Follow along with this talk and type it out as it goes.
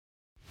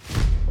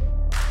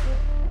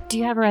Do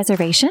you have a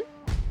reservation?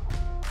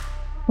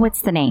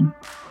 What's the name?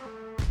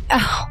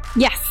 Oh,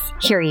 yes,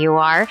 here you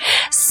are.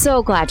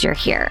 So glad you're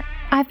here.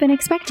 I've been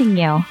expecting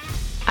you.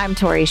 I'm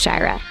Tori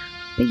Shira.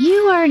 But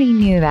you already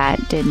knew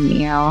that, didn't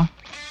you?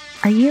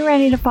 Are you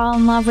ready to fall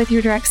in love with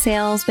your direct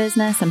sales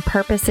business and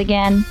purpose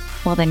again?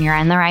 Well, then you're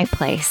in the right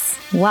place.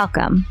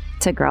 Welcome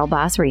to Girl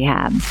Boss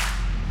Rehab.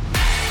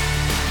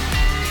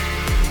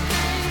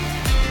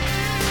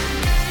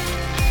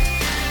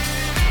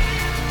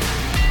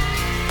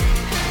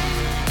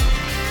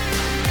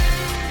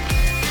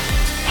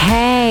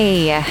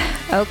 Hey,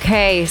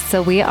 okay,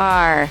 so we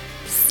are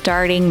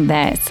starting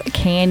this.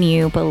 Can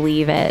you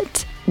believe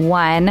it?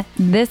 One,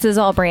 this is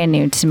all brand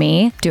new to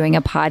me, doing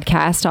a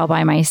podcast all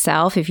by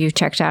myself. If you've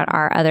checked out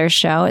our other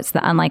show, it's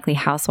The Unlikely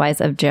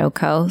Housewives of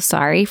JoCo.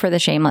 Sorry for the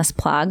shameless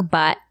plug,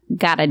 but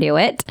gotta do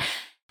it.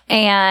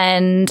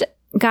 And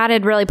God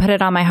had really put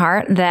it on my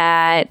heart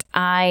that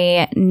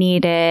I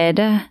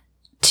needed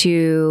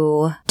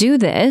to do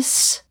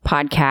this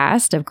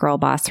podcast of Girl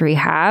Boss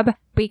Rehab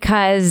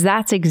because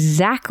that's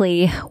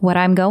exactly what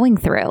I'm going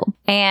through.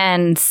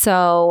 And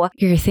so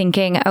you're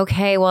thinking,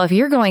 okay, well, if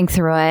you're going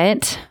through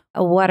it,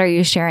 what are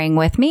you sharing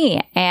with me?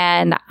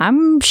 And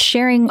I'm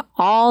sharing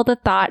all the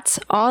thoughts,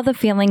 all the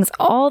feelings,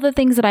 all the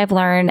things that I've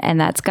learned and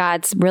that's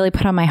God's really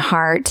put on my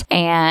heart.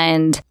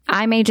 And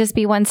I may just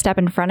be one step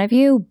in front of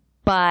you,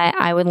 but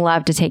I would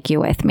love to take you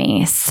with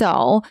me.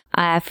 So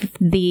if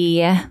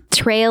the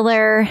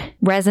trailer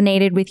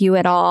resonated with you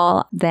at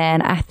all,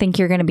 then I think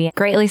you're going to be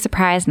greatly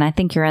surprised and I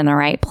think you're in the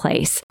right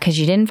place because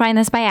you didn't find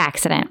this by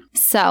accident.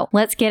 So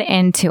let's get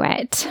into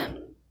it.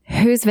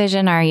 Whose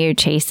vision are you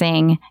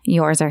chasing,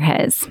 yours or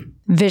his?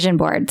 Vision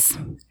boards.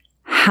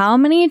 How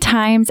many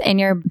times in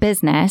your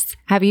business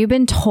have you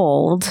been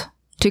told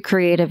to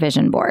create a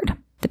vision board?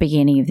 The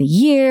beginning of the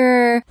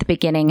year, the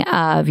beginning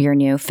of your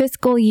new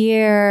fiscal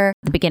year,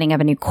 the beginning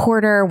of a new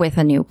quarter with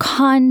a new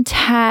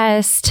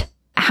contest.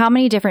 How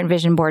many different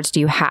vision boards do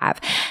you have?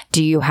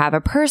 Do you have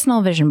a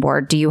personal vision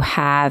board? Do you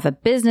have a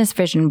business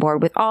vision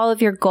board with all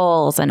of your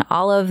goals and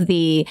all of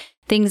the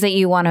things that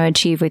you want to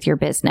achieve with your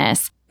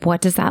business?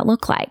 What does that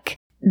look like?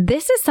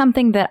 This is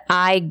something that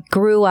I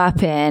grew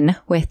up in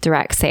with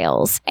direct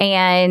sales,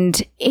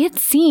 and it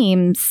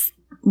seems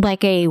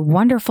like a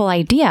wonderful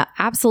idea.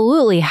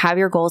 Absolutely have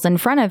your goals in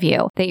front of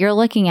you that you're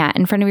looking at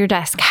in front of your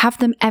desk. Have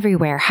them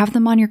everywhere. Have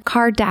them on your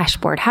car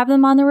dashboard. Have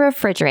them on the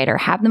refrigerator.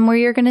 Have them where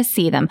you're going to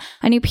see them.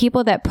 I knew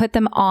people that put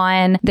them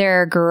on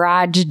their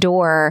garage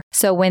door.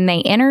 So when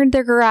they entered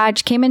their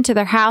garage, came into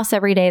their house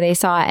every day, they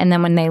saw it. And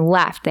then when they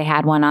left, they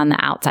had one on the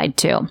outside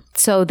too.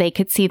 So they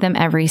could see them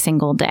every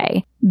single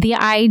day. The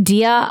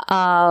idea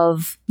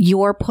of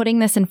you're putting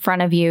this in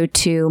front of you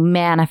to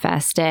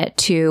manifest it,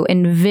 to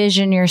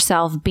envision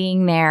yourself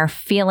being there,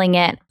 feeling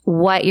it,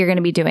 what you're going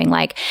to be doing.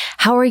 Like,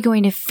 how are you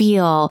going to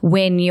feel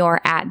when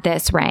you're at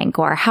this rank?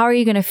 Or how are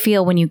you going to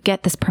feel when you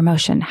get this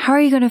promotion? How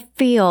are you going to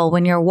feel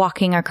when you're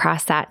walking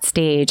across that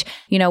stage?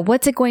 You know,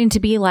 what's it going to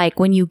be like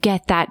when you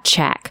get that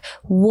check?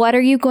 What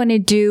are you going to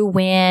do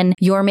when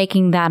you're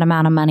making that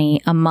amount of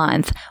money a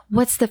month?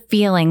 What's the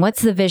feeling?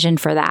 What's the vision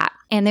for that?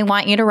 And they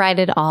want you to write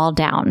it all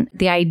down.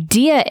 The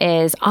idea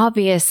is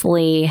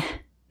obviously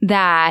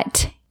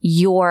that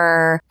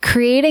you're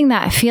creating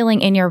that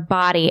feeling in your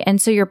body. And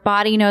so your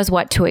body knows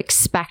what to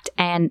expect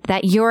and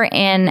that you're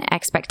in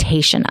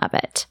expectation of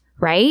it,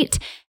 right?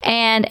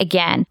 And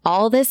again,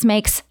 all this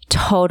makes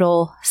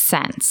total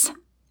sense.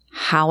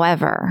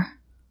 However,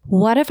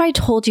 what if I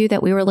told you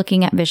that we were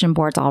looking at vision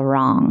boards all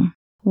wrong?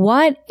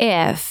 What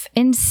if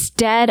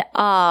instead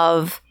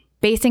of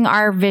basing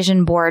our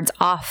vision boards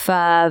off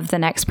of the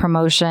next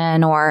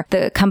promotion or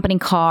the company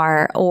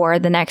car or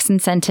the next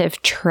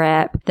incentive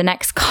trip, the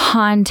next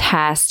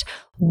contest,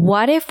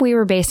 what if we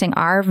were basing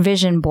our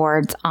vision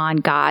boards on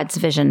God's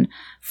vision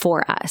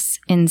for us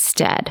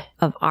instead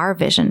of our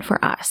vision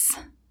for us?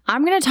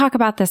 I'm going to talk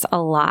about this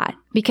a lot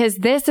because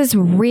this is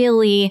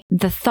really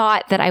the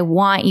thought that I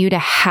want you to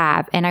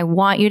have and I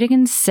want you to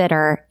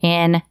consider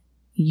in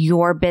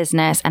your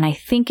business, and I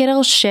think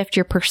it'll shift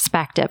your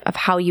perspective of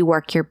how you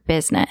work your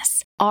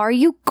business. Are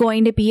you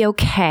going to be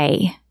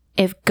okay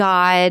if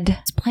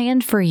God's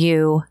plan for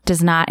you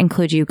does not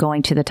include you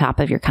going to the top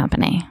of your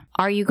company?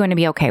 Are you going to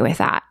be okay with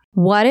that?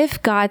 What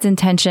if God's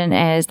intention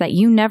is that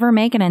you never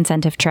make an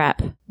incentive trip?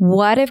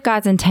 What if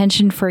God's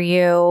intention for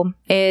you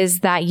is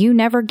that you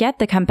never get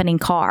the company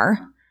car?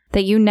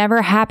 That you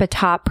never have a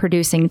top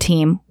producing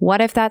team? What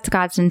if that's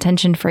God's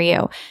intention for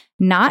you?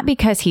 Not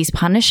because he's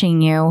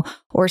punishing you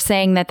or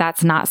saying that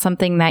that's not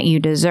something that you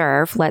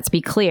deserve. Let's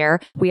be clear.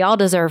 We all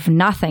deserve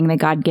nothing that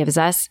God gives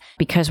us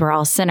because we're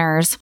all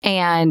sinners.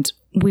 And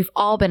we've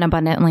all been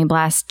abundantly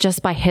blessed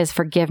just by his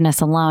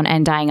forgiveness alone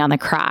and dying on the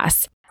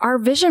cross. Our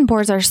vision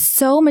boards are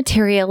so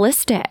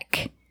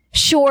materialistic.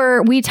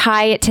 Sure, we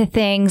tie it to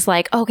things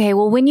like, okay,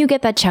 well, when you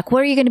get that check,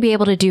 what are you going to be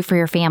able to do for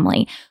your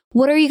family?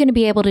 What are you going to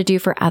be able to do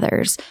for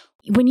others?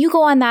 When you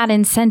go on that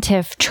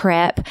incentive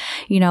trip,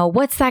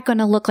 what's that going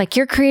to look like?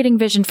 You're creating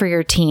vision for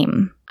your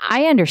team.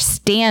 I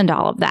understand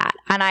all of that,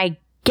 and I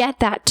get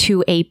that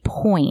to a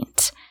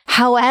point.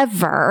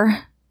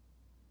 However,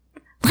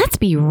 let's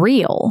be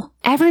real.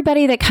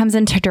 Everybody that comes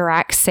into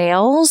direct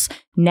sales,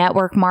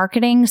 network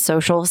marketing,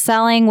 social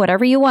selling,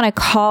 whatever you want to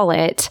call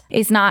it,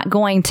 is not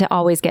going to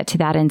always get to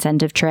that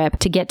incentive trip,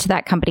 to get to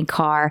that company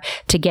car,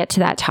 to get to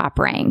that top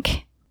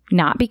rank.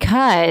 Not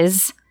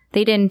because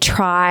they didn't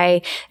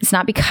try. It's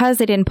not because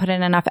they didn't put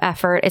in enough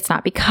effort. It's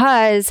not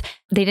because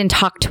they didn't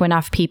talk to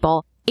enough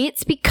people.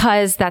 It's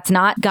because that's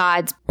not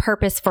God's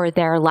purpose for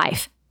their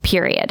life,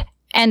 period.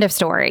 End of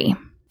story.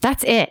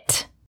 That's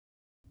it.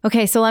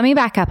 Okay, so let me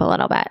back up a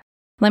little bit.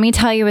 Let me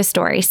tell you a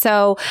story.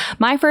 So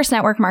my first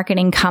network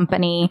marketing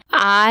company,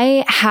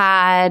 I'll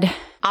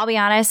be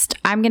honest,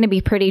 I'm going to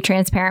be pretty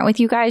transparent with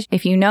you guys.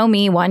 If you know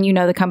me, one, you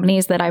know the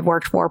companies that I've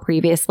worked for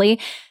previously,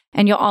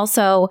 and you'll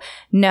also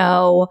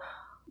know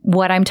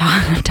what I'm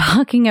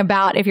talking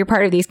about if you're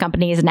part of these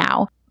companies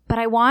now. But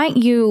I want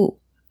you,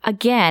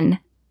 again,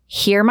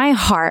 hear my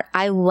heart.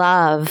 I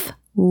love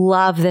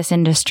this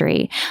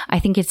industry. I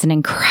think it's an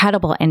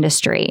incredible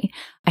industry.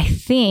 I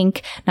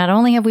think not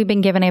only have we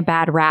been given a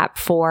bad rap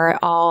for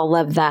all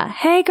of the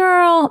 "hey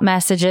girl"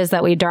 messages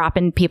that we drop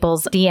in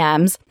people's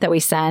DMs that we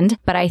send,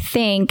 but I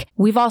think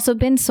we've also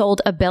been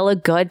sold a bill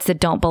of goods that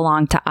don't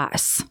belong to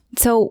us.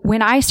 So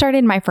when I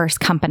started my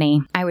first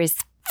company, I was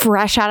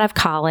fresh out of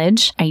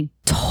college. I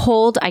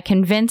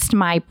convinced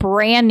my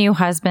brand new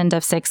husband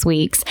of 6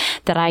 weeks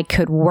that I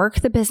could work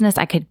the business.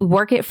 I could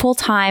work it full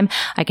time.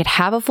 I could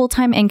have a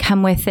full-time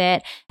income with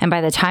it. And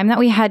by the time that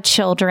we had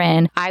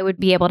children, I would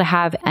be able to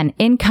have an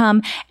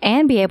income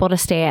and be able to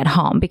stay at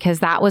home, because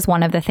that was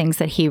one of the things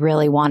that he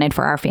really wanted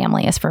for our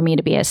family, is for me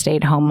to be a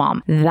stay-at-home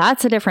mom.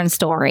 That's a different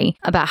story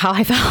about how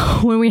I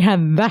felt when we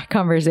had that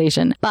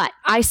conversation. But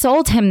I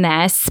sold him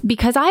this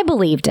because I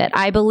believed it.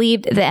 I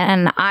believed that,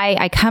 and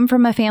I come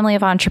from a family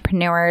of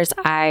entrepreneurs.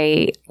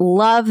 I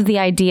love the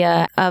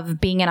idea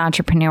of being an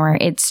entrepreneur.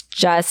 It's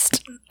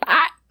just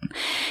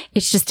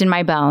in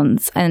my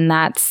bones. And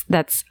I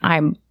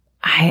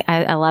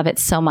love it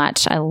so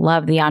much. I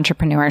love the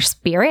entrepreneur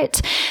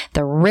spirit,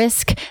 the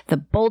risk, the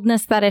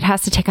boldness that it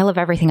has to take. I love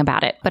everything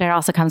about it, but it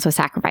also comes with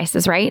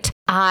sacrifices, right?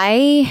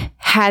 I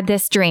had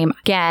this dream,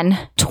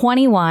 again,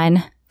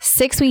 21,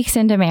 6 weeks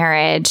into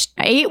marriage,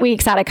 8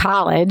 weeks out of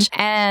college,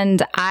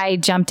 and I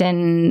jumped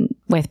in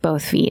with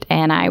both feet,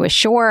 and I was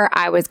sure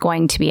I was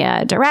going to be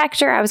a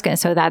director. I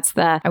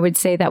would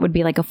say that would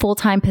be like a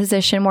full-time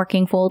position,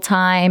 working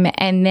full-time.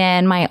 And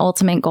then my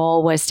ultimate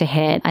goal was to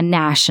hit a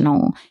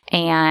national.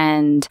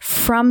 And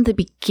from the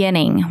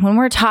beginning, when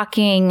we're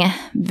talking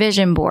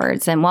vision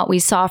boards and what we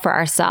saw for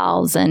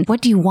ourselves and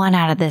what do you want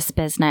out of this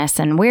business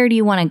and where do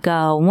you want to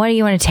go and what do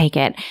you want to take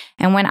it?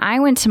 And when I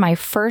went to my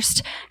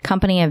first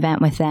company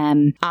event with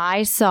them,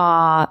 I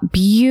saw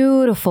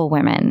beautiful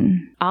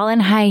women, all in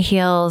high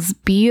heels,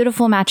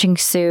 beautiful matching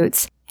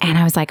suits. And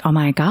I was like, oh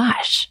my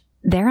gosh,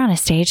 they're on a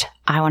stage.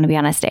 I want to be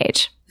on a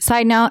stage.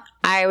 Side note,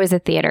 I was a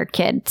theater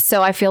kid,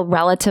 so I feel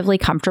relatively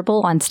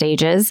comfortable on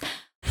stages.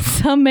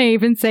 Some may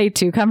even say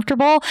too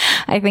comfortable.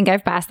 I think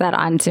I've passed that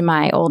on to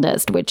my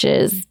oldest, which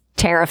is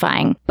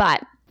terrifying.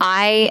 But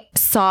I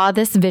saw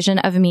this vision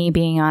of me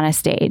being on a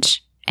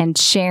stage and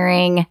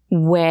sharing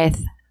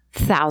with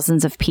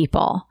thousands of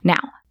people.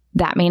 Now,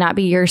 that may not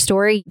be your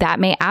story. That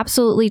may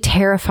absolutely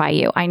terrify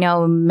you. I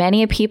know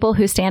many people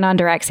who stand on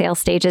direct sales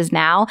stages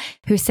now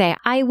who say,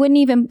 I wouldn't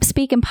even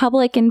speak in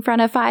public in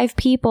front of 5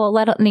 people,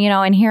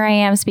 and here I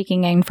am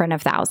speaking in front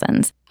of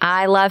thousands.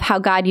 I love how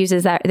God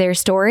uses their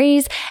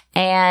stories.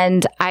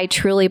 And I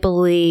truly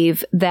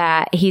believe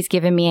that He's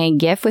given me a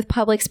gift with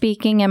public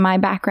speaking and my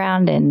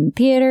background in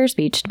theater,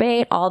 speech,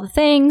 debate, all the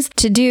things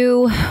to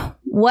do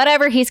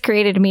whatever He's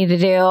created me to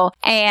do.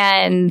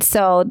 And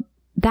so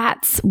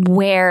that's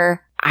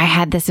where I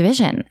had this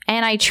vision,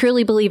 and I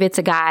truly believe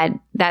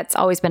that's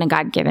always been a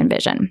God-given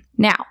vision.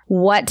 Now,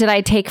 what did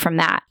I take from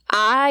that?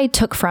 I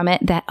took from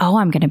it that,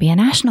 I'm going to be a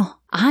national.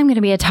 I'm going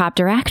to be a top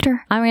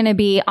director. I'm going to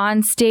be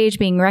on stage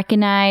being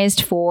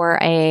recognized for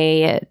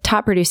a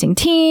top producing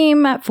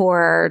team,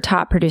 for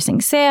top producing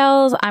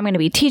sales. I'm going to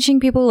be teaching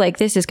people,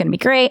 this is going to be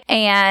great.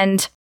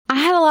 And I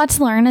had a lot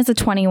to learn as a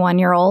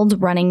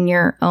 21-year-old running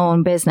your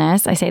own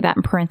business. I say that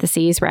in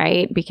parentheses,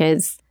 right?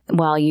 Because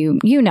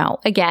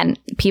again,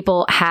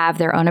 people have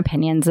their own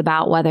opinions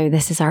about whether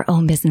this is our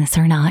own business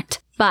or not.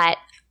 But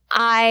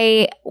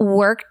I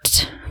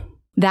worked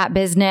that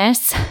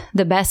business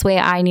the best way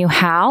I knew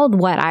how,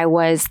 what I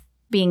was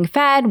being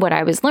fed, what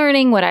I was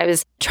learning, what I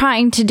was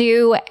trying to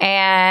do,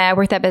 and I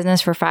worked that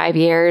business for 5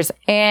 years.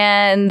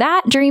 And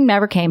that dream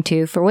never came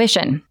to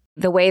fruition.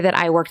 The way that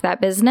I worked that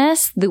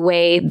business, the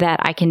way that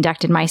I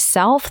conducted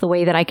myself, the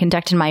way that I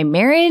conducted my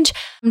marriage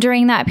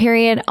during that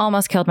period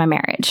almost killed my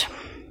marriage.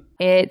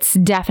 It's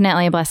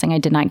definitely a blessing I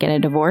did not get a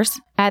divorce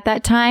at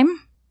that time.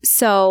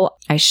 So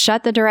I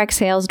shut the direct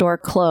sales door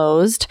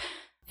closed,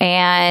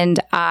 and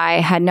I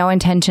had no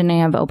intention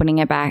of opening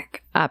it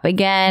back up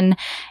again.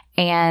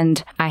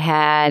 And I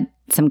had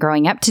some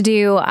growing up to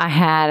do. I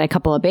had a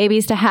couple of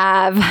babies to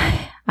have.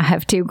 I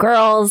have 2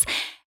 girls.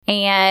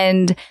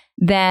 And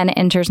then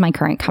enters my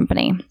current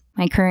company.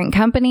 My current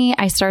company,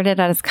 I started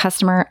as a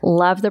customer,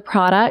 loved the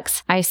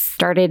products. I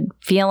started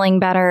feeling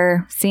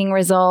better, seeing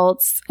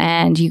results,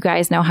 and you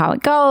guys know how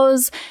it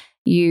goes.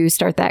 You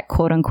start that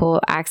quote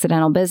unquote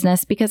accidental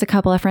business because a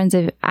couple of friends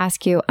have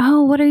asked you,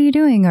 oh, what are you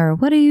doing? Or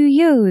what do you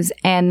use?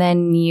 And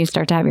then you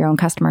start to have your own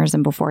customers.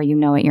 And before you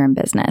know it, you're in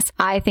business.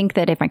 I think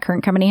that if my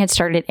current company had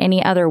started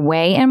any other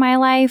way in my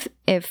life,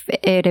 if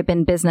it had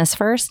been business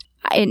first,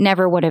 it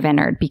never would have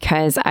entered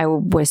because I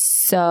was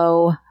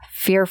so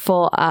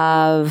fearful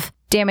of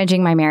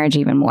damaging my marriage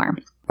even more,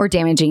 or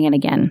damaging it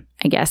again.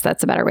 I guess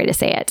that's a better way to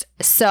say it.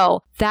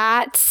 So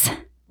that's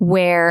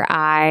where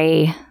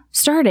I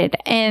started.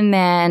 And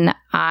then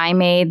I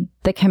made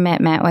the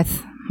commitment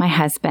with my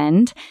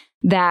husband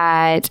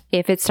that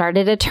if it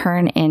started to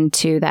turn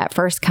into that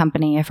first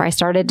company, if I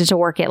started to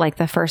work it like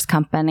the first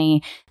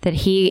company, that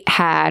he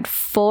had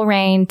full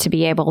reign to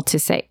be able to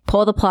say,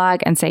 pull the plug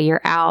and say,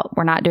 you're out.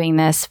 We're not doing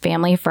this,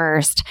 family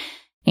first.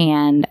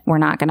 And we're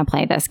not going to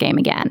play this game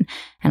again.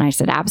 And I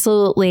said,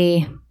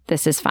 absolutely,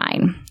 this is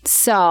fine.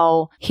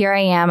 So here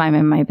I am. I'm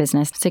in my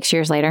business 6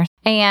 years later.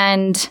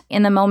 And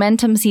in the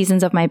momentum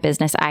seasons of my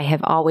business, I have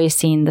always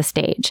seen the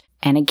stage.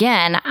 And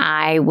again,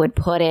 I would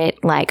put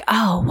it like,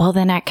 oh, well,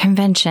 then at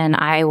convention,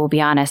 I will be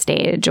on a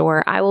stage,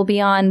 or I will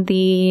be on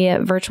the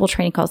virtual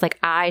training calls. Like,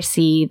 I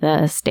see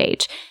the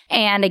stage.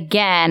 And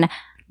again,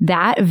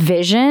 that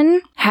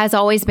vision has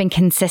always been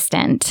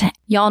consistent.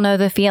 Y'all know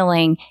the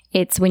feeling.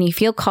 It's when you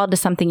feel called to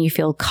something, you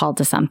feel called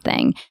to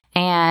something.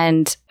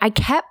 And I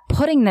kept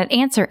putting that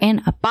answer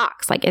in a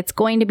box. Like, it's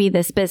going to be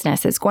this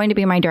business. It's going to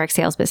be my direct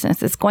sales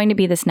business. It's going to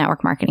be this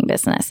network marketing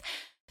business.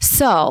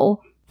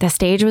 So the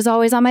stage was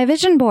always on my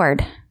vision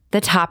board.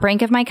 The top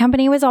rank of my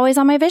company was always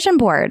on my vision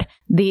board.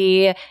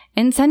 The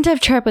incentive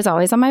trip was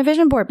always on my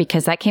vision board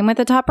because that came with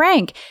the top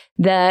rank.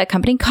 The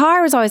company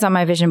car was always on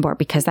my vision board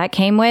because that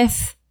came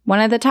with one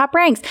of the top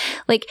ranks.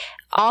 Like,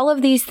 all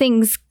of these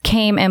things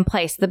came in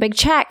place. The big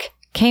check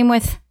came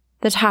with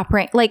the top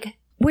rank. Like,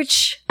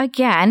 which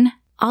again,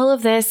 all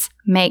of this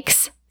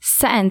makes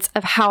sense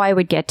of how I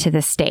would get to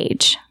this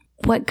stage.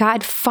 What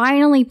God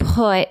finally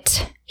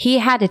put, he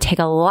had to take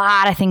a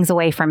lot of things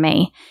away from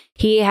me.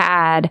 He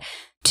had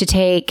to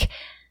take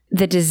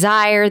the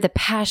desire, the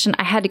passion.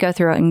 I had to go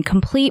through a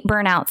complete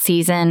burnout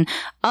season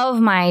of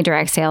my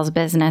direct sales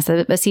business,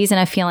 a season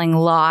of feeling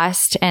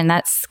lost. And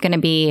that's going to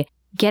be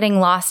getting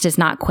lost is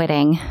not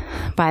quitting,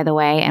 by the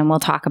way. And we'll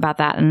talk about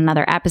that in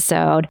another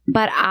episode.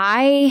 But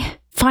I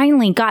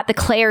finally got the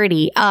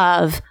clarity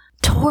of,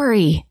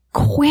 Tori,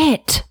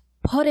 quit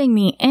putting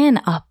me in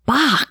a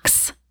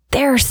box.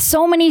 There are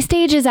so many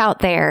stages out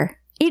there.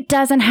 It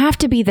doesn't have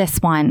to be this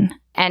one.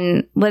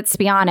 And let's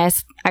be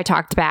honest, I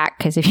talked back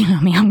because if you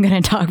know me, I'm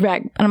going to talk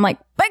back. And I'm like,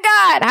 but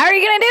God, how are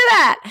you going to do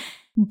that?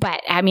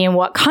 But I mean,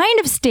 what kind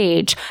of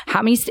stage?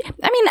 How many?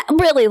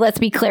 Really, let's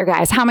be clear,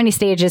 guys. How many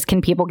stages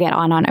can people get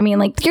on? I mean,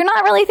 like, you're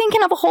not really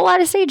thinking of a whole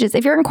lot of stages.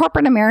 If you're in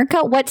corporate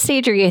America, what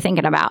stage are you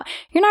thinking about?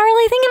 You're not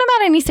really thinking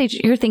about any stage.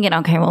 You're thinking,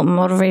 okay, well,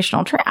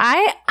 motivational training.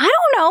 I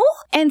don't know.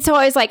 And so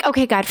I was like,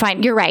 okay, God,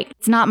 fine. You're right.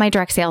 It's not my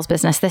direct sales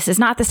business. This is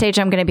not the stage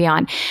I'm going to be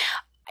on.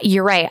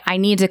 You're right. I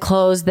need to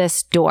close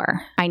this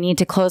door. I need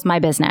to close my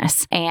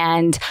business.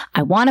 And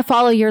I want to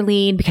follow your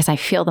lead because I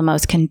feel the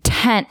most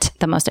content,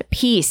 the most at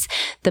peace,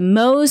 the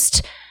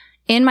most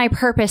in my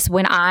purpose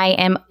when I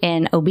am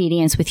in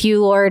obedience with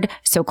you, Lord.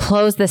 So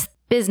close this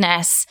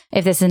business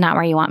if this is not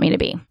where you want me to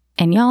be.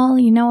 And y'all,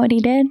 you know what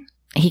he did?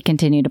 He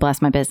continued to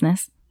bless my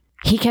business.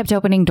 He kept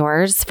opening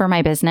doors for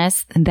my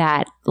business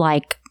that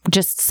like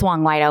just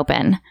swung wide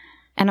open.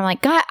 And I'm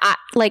like, God,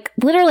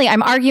 literally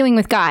I'm arguing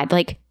with God.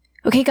 Like,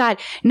 okay, God,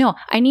 no,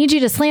 I need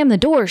you to slam the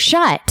door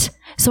shut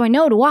so I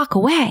know to walk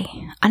away.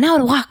 I know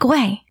to walk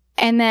away.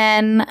 And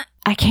then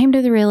I came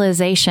to the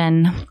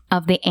realization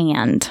of the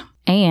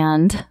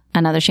and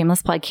another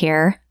shameless plug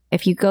here.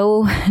 If you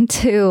go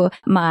to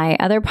my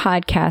other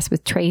podcast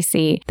with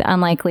Tracy, The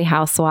Unlikely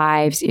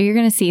Housewives, you're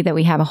going to see that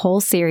we have a whole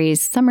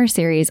series, summer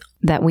series,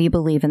 that we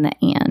believe in the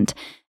and.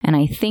 And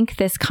I think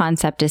this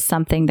concept is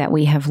something that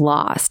we have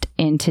lost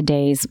in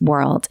today's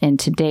world, in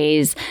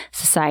today's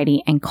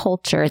society and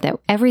culture, that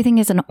everything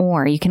is an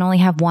or. You can only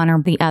have one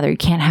or the other. You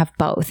can't have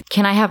both.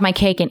 Can I have my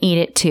cake and eat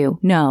it too?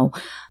 No.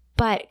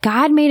 But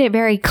God made it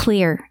very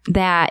clear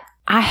that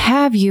I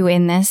have you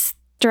in this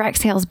direct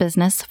sales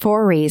business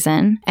for a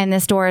reason, and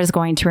this door is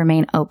going to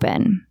remain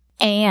open.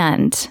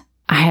 And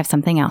I have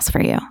something else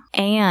for you.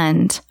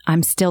 And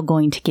I'm still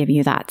going to give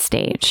you that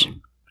stage.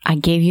 I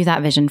gave you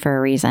that vision for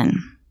a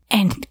reason.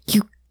 And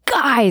you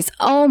guys,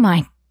 oh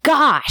my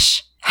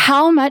gosh,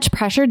 how much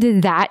pressure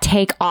did that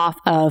take off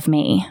of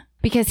me?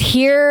 Because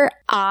here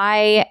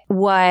I'm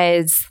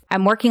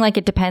working like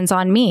it depends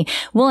on me.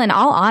 Well, in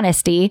all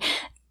honesty,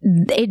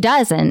 it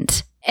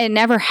doesn't. It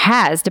never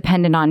has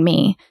depended on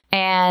me.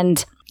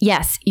 And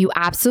yes, you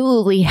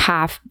absolutely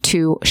have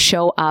to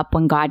show up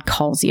when God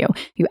calls you.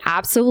 You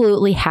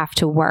absolutely have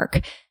to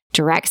work.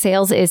 Direct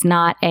sales is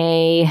not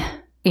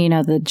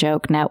the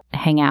joke, no,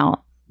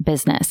 hangout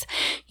business.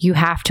 You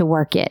have to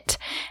work it.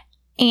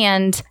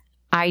 And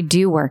I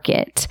do work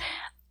it.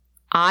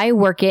 I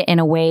work it in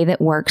a way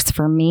that works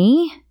for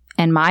me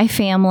and my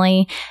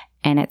family,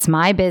 and it's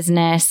my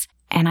business,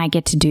 and I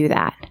get to do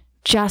that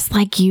just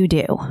like you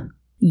do.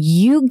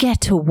 You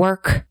get to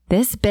work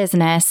this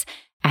business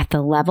at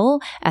the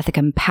level, at the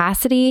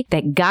capacity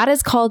that God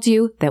has called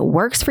you, that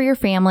works for your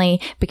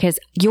family, because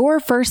your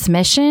first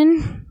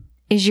mission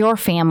is your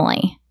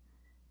family.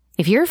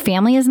 If your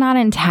family is not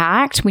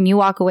intact when you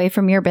walk away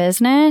from your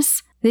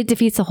business, it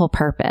defeats the whole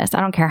purpose.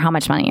 I don't care how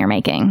much money you're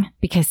making,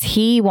 because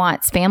He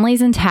wants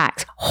families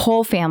intact,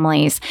 whole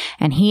families,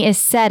 and He is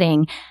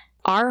setting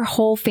our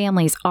whole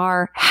families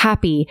are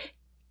happy,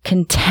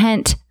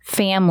 content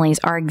families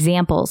are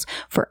examples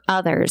for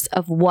others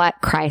of what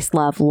Christ's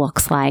love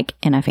looks like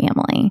in a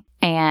family.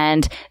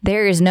 And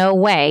there is no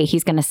way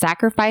He's going to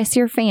sacrifice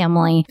your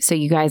family so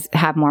you guys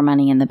have more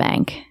money in the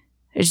bank.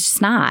 It's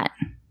just not.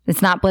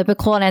 It's not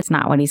biblical, and it's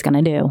not what He's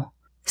going to do.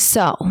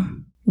 So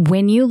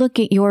when you look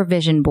at your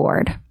vision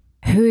board,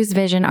 whose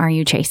vision are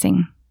you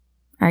chasing?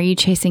 Are you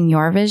chasing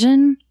your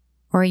vision,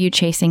 or are you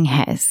chasing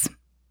His?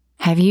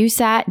 Have you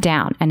sat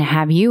down and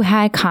have you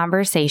had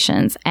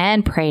conversations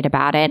and prayed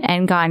about it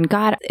and gone,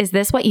 God, is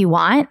this what you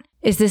want?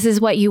 Is this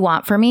what you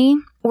want for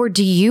me? Or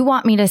do you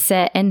want me to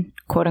sit in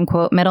quote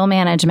unquote middle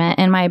management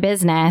in my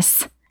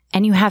business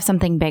and you have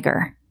something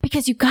bigger?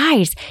 Because you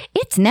guys,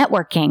 it's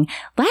networking.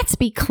 Let's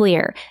be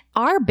clear.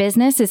 Our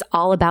business is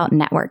all about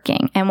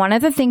networking. And one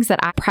of the things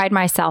that I pride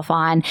myself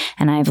on,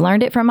 and I've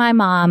learned it from my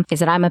mom, is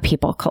that I'm a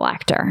people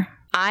collector.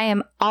 I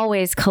am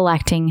always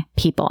collecting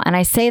people. And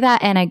I say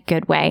that in a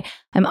good way.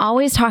 I'm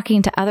always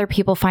talking to other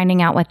people,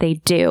 finding out what they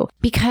do.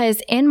 Because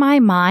in my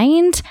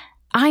mind,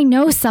 I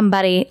know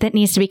somebody that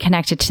needs to be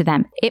connected to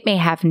them. It may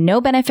have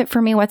no benefit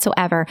for me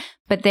whatsoever,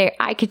 but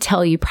I could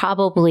tell you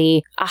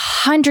probably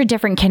 100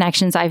 different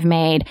connections I've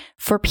made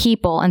for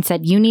people and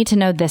said, you need to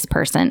know this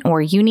person,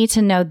 or you need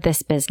to know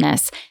this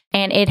business.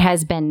 And it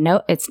has been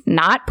it's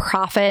not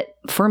profit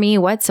for me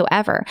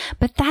whatsoever,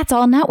 but that's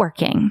all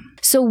networking.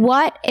 So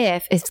what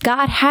if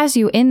God has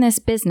you in this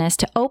business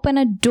to open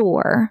a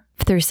door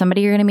through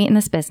somebody you're going to meet in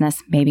this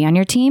business, maybe on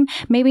your team,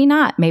 maybe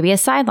not, maybe a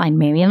sideline,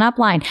 maybe an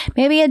upline,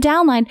 maybe a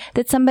downline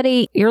that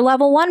somebody your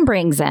level 1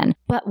 brings in.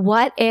 But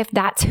what if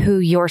that's who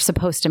you're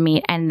supposed to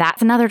meet, and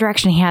that's another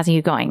direction He has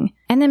you going?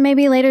 And then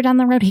maybe later down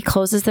the road, He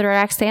closes the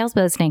direct sales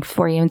business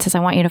for you and says, I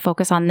want you to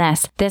focus on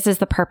this. This is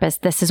the purpose.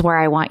 This is where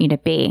I want you to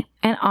be.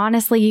 And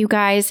honestly, you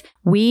guys,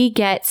 we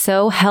get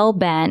so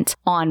hell-bent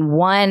on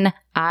one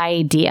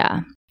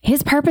idea.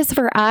 His purpose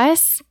for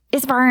us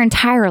is for our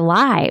entire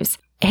lives.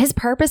 His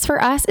purpose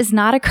for us is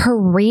not a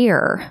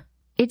career.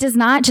 It does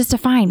not just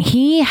define.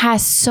 He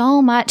has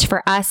so much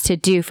for us to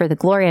do for the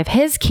glory of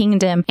His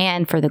kingdom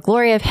and for the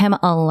glory of Him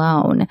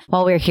alone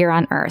while we're here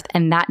on earth.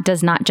 And that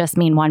does not just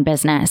mean one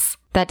business.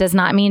 That does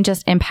not mean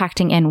just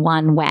impacting in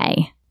one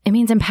way. It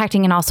means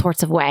impacting in all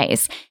sorts of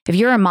ways. If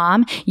you're a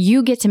mom,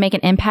 you get to make an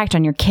impact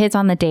on your kids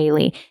on the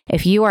daily.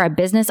 If you are a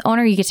business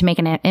owner, you get to make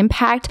an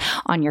impact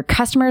on your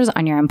customers,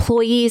 on your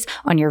employees,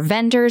 on your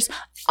vendors,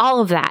 all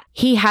of that.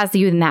 He has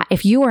you in that.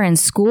 If you are in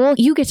school,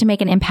 you get to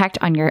make an impact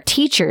on your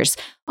teachers,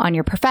 on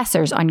your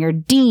professors, on your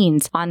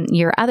deans, on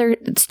your other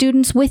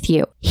students with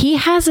you. He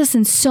has us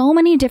in so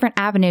many different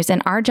avenues,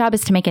 and our job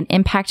is to make an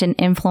impact and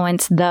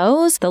influence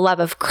those, the love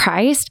of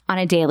Christ, on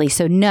a daily.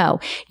 So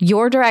no,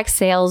 your direct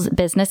sales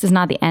business is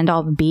not the end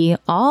all be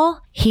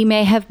all. He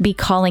may be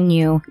calling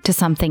you to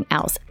something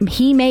else.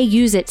 He may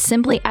use it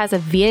simply as a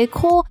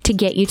vehicle to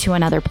get you to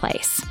another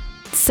place.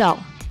 So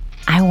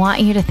I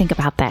want you to think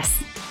about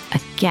this.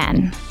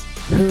 Again,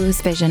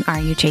 whose vision are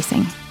you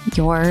chasing?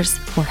 Yours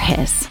or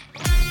His?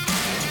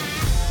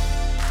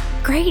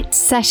 Great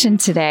session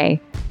today.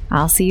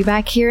 I'll see you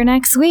back here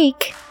next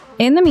week.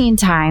 In the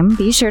meantime,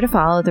 be sure to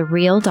follow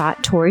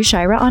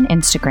thereal.ToriShira on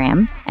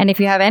Instagram. And if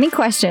you have any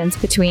questions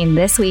between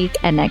this week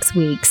and next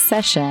week's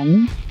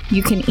session,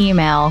 you can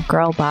email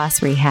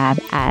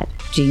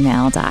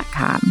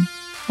girlbossrehab@gmail.com.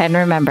 And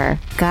remember,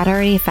 God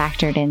already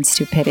factored in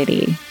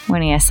stupidity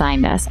when He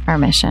assigned us our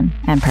mission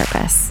and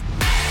purpose.